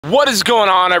What is going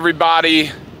on, everybody?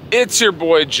 It's your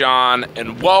boy John,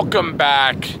 and welcome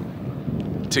back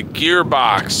to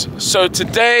Gearbox. So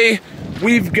today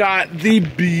we've got the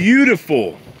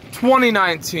beautiful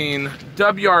 2019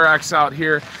 WRX out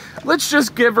here. Let's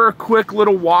just give her a quick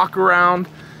little walk around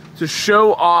to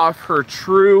show off her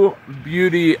true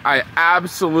beauty. I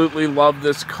absolutely love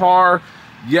this car.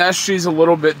 Yes, she's a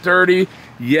little bit dirty.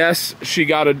 Yes, she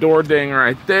got a door ding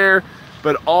right there,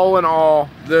 but all in all,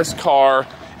 this car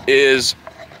is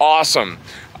awesome.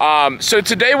 So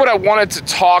today what I wanted to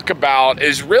talk about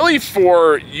is really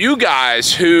for you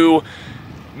guys who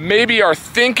maybe are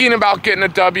thinking about getting a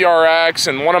WRX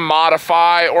and want to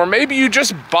modify, or maybe you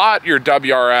just bought your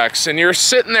WRX and you're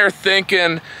sitting there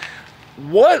thinking,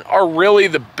 what are really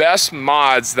the best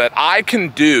mods that I can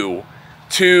do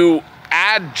to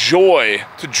add joy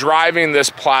to driving this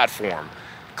platform?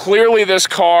 Clearly this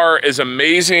car is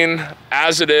amazing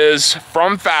as it is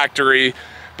from factory,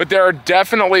 but there are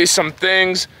definitely some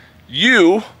things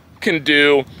you can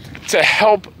do to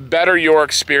help better your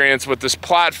experience with this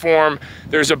platform.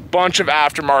 There's a bunch of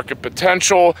aftermarket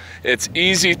potential. It's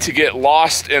easy to get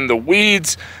lost in the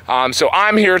weeds. So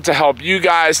I'm here to help you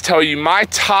guys, tell you my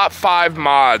top 5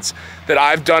 mods that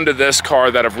I've done to this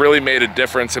car that have really made a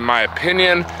difference in my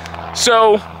opinion.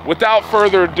 So without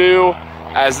further ado,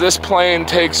 as this plane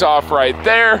takes off right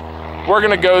there, we're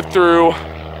gonna go through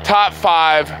top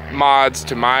 5 mods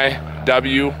to my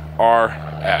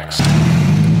WRX.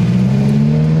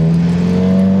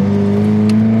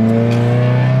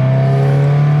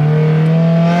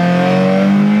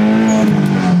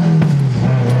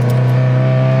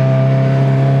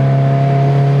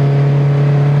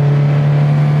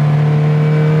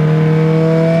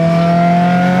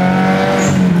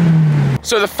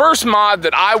 So the first mod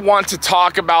that I want to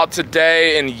talk about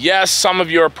today, and yes, some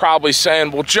of you are probably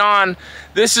saying, well, John,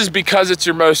 this is because it's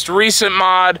your most recent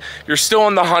mod. You're still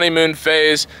in the honeymoon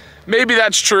phase. Maybe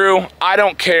that's true. I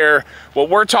don't care. What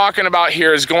we're talking about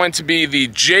here is going to be the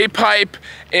J-pipe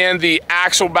and the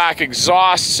axle back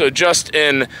exhaust. So just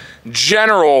in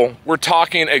general, we're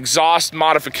talking exhaust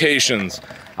modifications.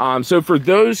 So for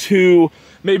those who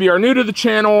maybe are new to the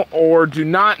channel or do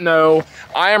not know,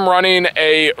 I am running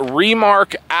a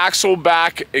Remark axle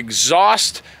back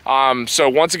exhaust. So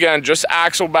once again, just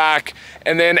axle back,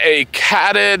 and then a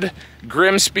catted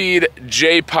Grimspeed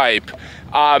J-pipe.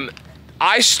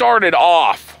 I started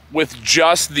off with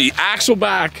just the axle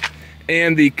back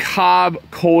and the Cobb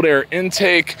cold air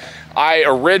intake. I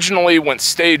originally went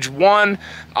stage 1,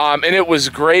 and it was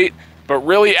great. But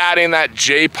really adding that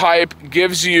J-pipe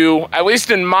gives you, at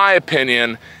least in my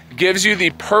opinion, gives you the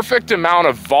perfect amount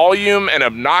of volume and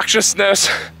obnoxiousness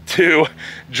to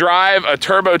drive a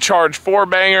turbocharged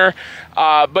 4-banger,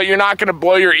 but you're not gonna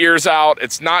blow your ears out.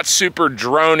 It's not super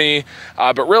droney,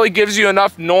 but really gives you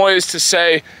enough noise to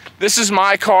say, this is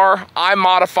my car, I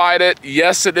modified it.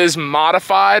 Yes, it is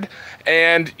modified,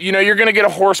 and you know, you're gonna get a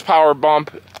horsepower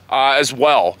bump as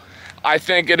well. I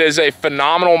think it is a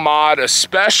phenomenal mod,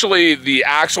 especially the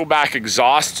axle back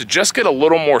exhaust, to just get a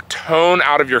little more tone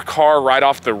out of your car right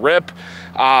off the rip.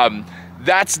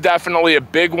 That's definitely a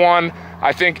big one.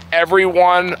 I think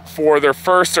everyone for their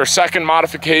first or second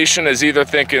modification is either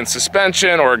thinking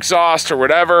suspension or exhaust or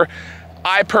whatever.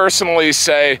 I personally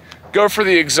say go for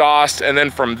the exhaust, and then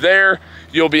from there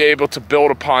you'll be able to build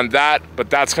upon that, but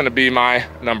that's gonna be my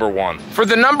number 1. For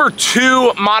the number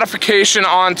 2 modification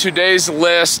on today's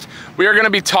list, we are gonna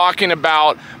be talking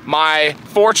about my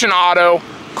Fortune Auto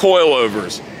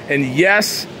coilovers. And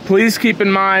yes, please keep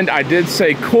in mind, I did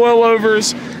say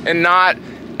coilovers and not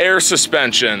air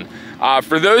suspension.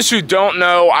 For those who don't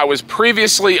know, I was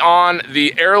previously on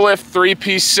the Airlift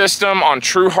 3-piece system on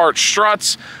Trueheart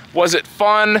struts. Was it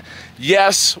fun?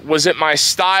 Yes. Was it my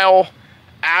style?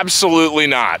 Absolutely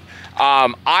not.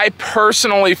 I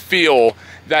personally feel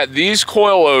that these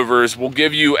coilovers will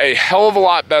give you a hell of a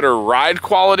lot better ride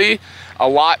quality, a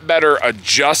lot better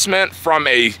adjustment from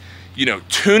a, you know,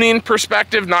 tuning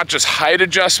perspective, not just height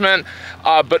adjustment,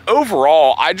 but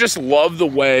overall, I just love the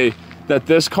way that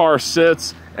this car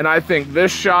sits. And I think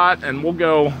this shot, and we'll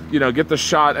go, you know, get the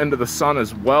shot into the sun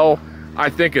as well, I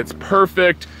think it's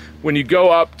perfect. When you go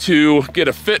up to get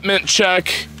a fitment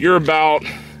check, you're about,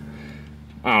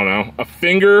 I don't know, a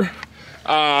finger,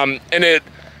 and it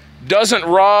doesn't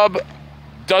rub,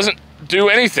 doesn't do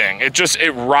anything.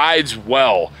 It rides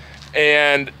well.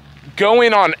 And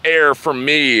going on air for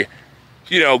me,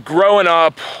 you know, growing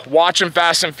up, watching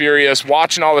Fast and Furious,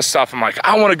 watching all this stuff, I'm like,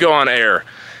 I want to go on air.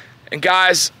 And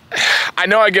guys, I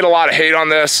know I get a lot of hate on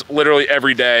this literally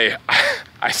every day.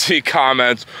 I see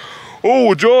comments, oh,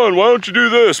 well, John, why don't you do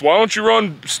this? Why don't you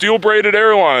run steel braided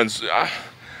airlines?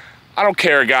 I don't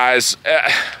care, guys.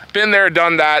 Been there,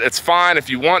 done that. It's fine. If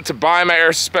you want to buy my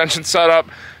air suspension setup,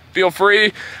 feel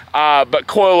free. But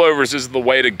coilovers is the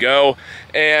way to go.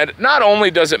 And not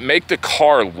only does it make the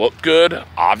car look good,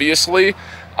 obviously,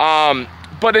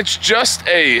 but it's just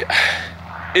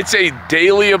it's a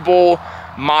dailyable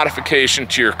modification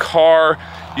to your car.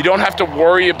 You don't have to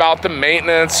worry about the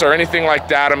maintenance or anything like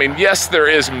that. I mean, yes, there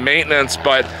is maintenance,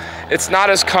 but it's not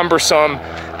as cumbersome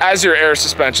as your air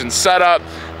suspension setup.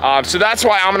 So that's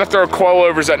why I'm gonna throw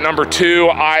coilovers at number 2.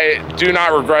 I do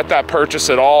not regret that purchase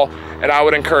at all, and I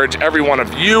would encourage every one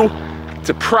of you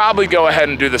to probably go ahead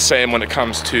and do the same when it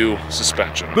comes to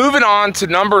suspension. Moving on to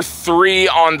number 3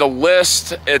 on the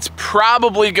list. It's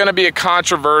probably gonna be a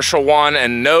controversial one,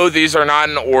 and no, these are not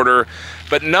in order,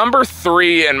 but number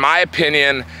 3, in my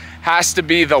opinion, has to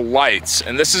be the lights.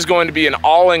 And this is going to be an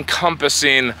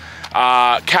all-encompassing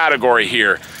category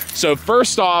here. So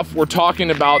first off, we're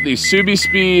talking about the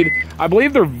SubiSpeed, I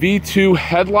believe they're V2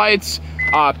 headlights,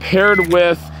 paired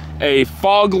with a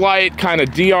fog light, kind of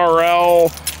DRL,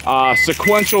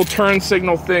 sequential turn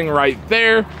signal thing right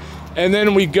there. And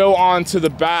then we go on to the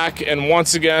back, and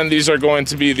once again, these are going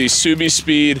to be the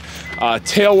SubiSpeed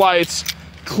tail lights,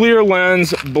 clear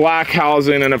lens, black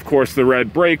housing, and of course the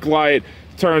red brake light,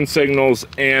 turn signals,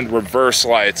 and reverse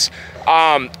lights.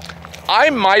 I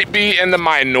might be in the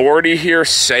minority here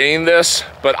saying this,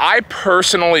 but I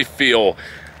personally feel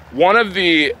one of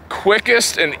the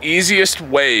quickest and easiest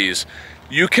ways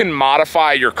you can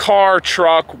modify your car,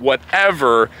 truck,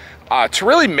 whatever, to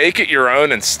really make it your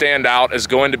own and stand out is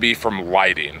going to be from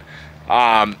lighting.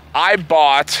 I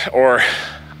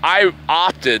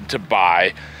opted to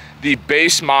buy the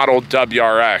base model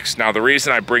WRX. Now, the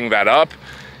reason I bring that up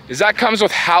is that comes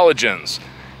with halogens.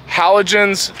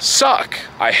 Halogens suck.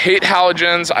 I hate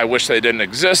halogens. I wish they didn't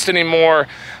exist anymore.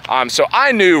 So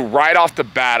I knew right off the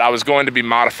bat I was going to be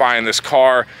modifying this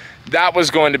car. That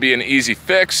was going to be an easy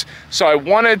fix. So I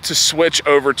wanted to switch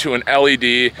over to an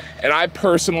LED, and I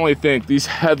personally think these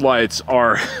headlights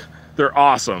they're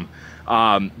awesome.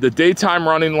 The daytime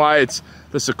running lights,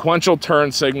 the sequential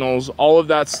turn signals, all of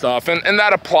that stuff, and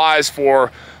that applies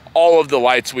for all of the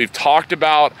lights we've talked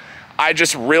about. I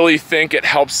just really think it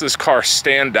helps this car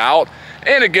stand out,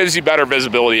 and it gives you better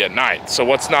visibility at night. So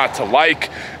what's not to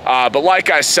like? But like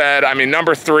I said, I mean,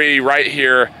 number 3 right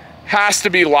here has to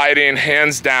be lighting,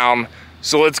 hands down.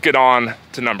 So let's get on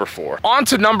to number 4. On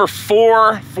to number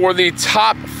 4 for the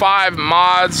top 5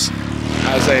 mods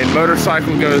as a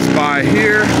motorcycle goes by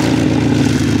here.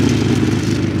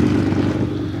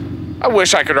 I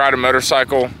wish I could ride a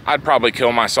motorcycle. I'd probably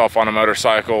kill myself on a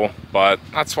motorcycle, but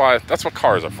that's what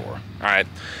cars are for. All right.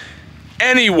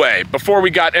 Anyway, before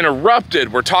we got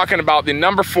interrupted, we're talking about the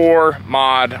number 4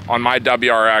 mod on my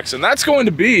WRX, and that's going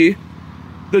to be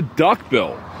the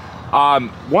duckbill.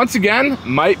 Once again,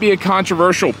 might be a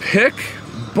controversial pick,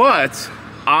 but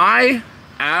I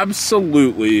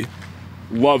absolutely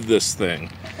love this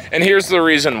thing. And here's the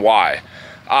reason why.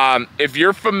 If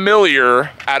you're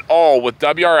familiar at all with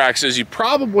WRXs, you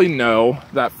probably know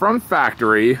that from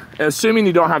factory, assuming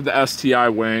you don't have the STI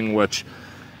wing, which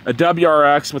a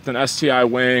WRX with an STI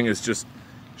wing is just,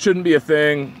 shouldn't be a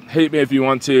thing. Hate me if you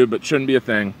want to, but shouldn't be a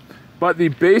thing. But the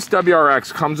base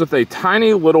WRX comes with a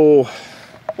tiny little,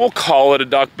 we'll call it a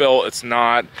duckbill, it's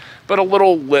not, but a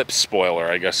little lip spoiler,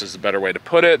 I guess is the better way to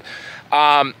put it.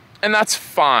 And that's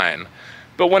fine.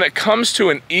 But when it comes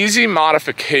to an easy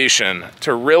modification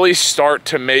to really start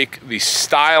to make the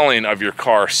styling of your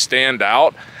car stand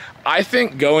out, I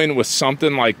think going with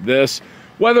something like this,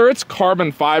 whether it's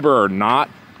carbon fiber or not,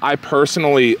 I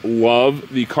personally love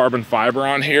the carbon fiber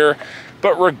on here,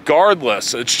 but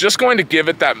regardless, it's just going to give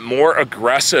it that more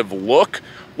aggressive look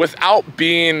without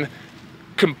being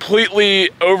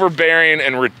completely overbearing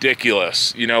and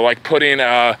ridiculous. You know, like putting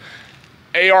a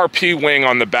ARP wing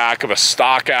on the back of a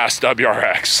stock ass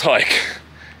WRX. Like,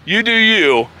 you do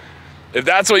you. If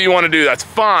that's what you want to do, that's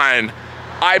fine.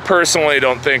 I personally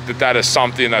don't think that that is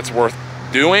something that's worth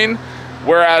doing.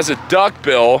 Whereas a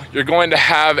duckbill, you're going to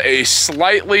have a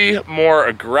slightly more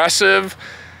aggressive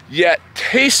yet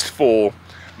tasteful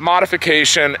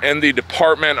modification in the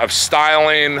department of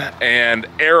styling and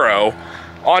aero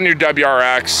on your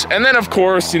WRX. And then of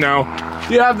course, you know,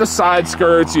 you have the side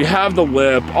skirts, you have the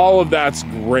lip, all of that's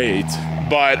great.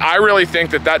 But I really think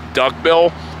that that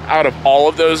duckbill, out of all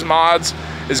of those mods,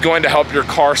 is going to help your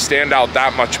car stand out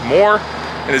that much more.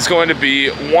 And it's going to be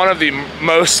one of the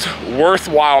most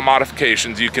worthwhile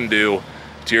modifications you can do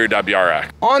to your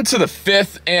WRX. On to the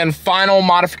 5th and final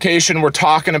modification we're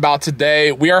talking about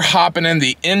today. We are hopping in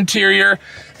the interior,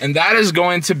 and that is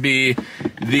going to be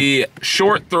the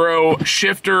short throw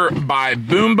shifter by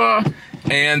Boomba.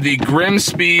 and the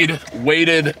Grimspeed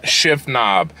weighted shift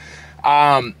knob.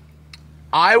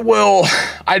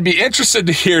 I'd be interested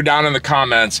to hear down in the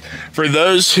comments for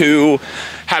those who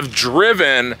have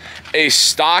driven a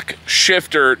stock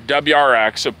shifter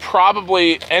WRX. So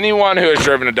probably anyone who has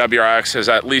driven a WRX has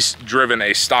at least driven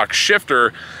a stock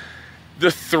shifter.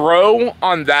 The throw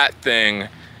on that thing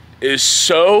is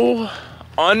so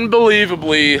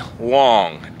unbelievably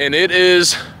long, and it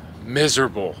is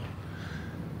miserable.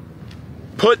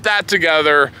 Put that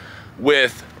together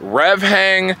with rev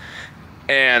hang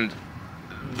and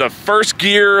the first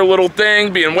gear little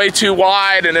thing being way too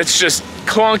wide, and it's just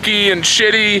clunky and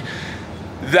shitty.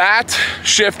 That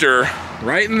shifter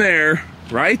right in there,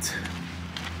 right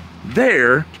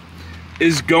there,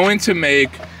 is going to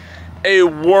make a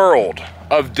world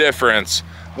of difference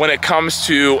when it comes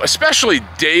to especially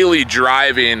daily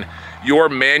driving your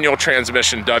manual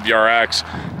transmission WRX.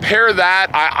 Pair that,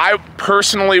 I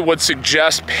personally would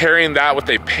suggest pairing that with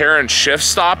a pair and shift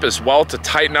stop as well to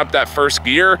tighten up that first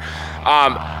gear.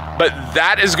 But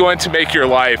that is going to make your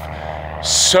life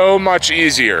so much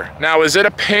easier. Now, is it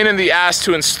a pain in the ass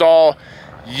to install?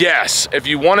 Yes. If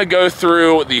you want to go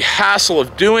through the hassle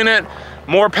of doing it,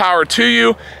 more power to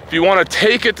you. If you want to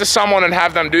take it to someone and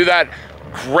have them do that,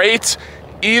 great.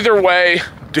 Either way,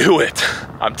 do it.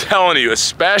 I'm telling you,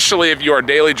 especially if you are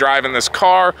daily driving this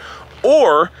car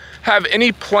or have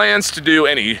any plans to do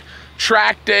any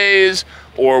track days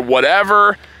or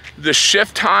whatever, the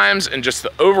shift times and just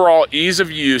the overall ease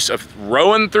of use of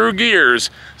rowing through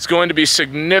gears is going to be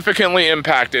significantly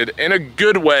impacted in a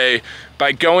good way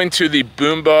by going to the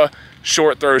Boomba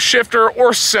short throw shifter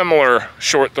or similar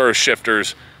short throw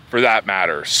shifters for that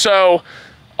matter. So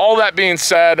all that being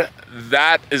said,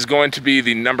 that is going to be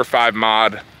the number 5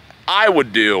 mod I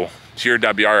would do to your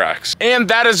WRX. And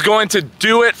that is going to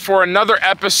do it for another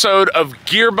episode of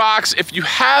Gearbox. If you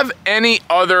have any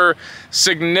other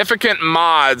significant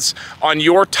mods on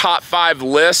your top 5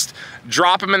 list,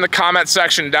 drop them in the comment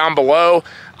section down below.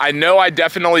 I know I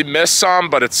definitely missed some,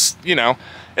 but it's, you know,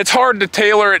 it's hard to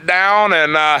tailor it down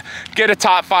and get a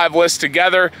top 5 list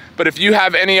together. But if you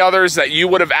have any others that you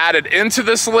would have added into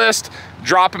this list,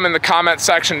 drop them in the comment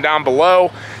section down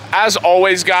below. As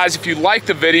always, guys, if you like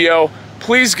the video,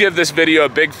 please give this video a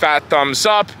big fat thumbs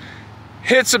up,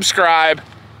 hit subscribe,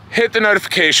 hit the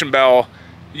notification bell.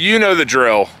 You know the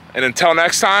drill. And until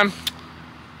next time,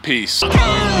 peace.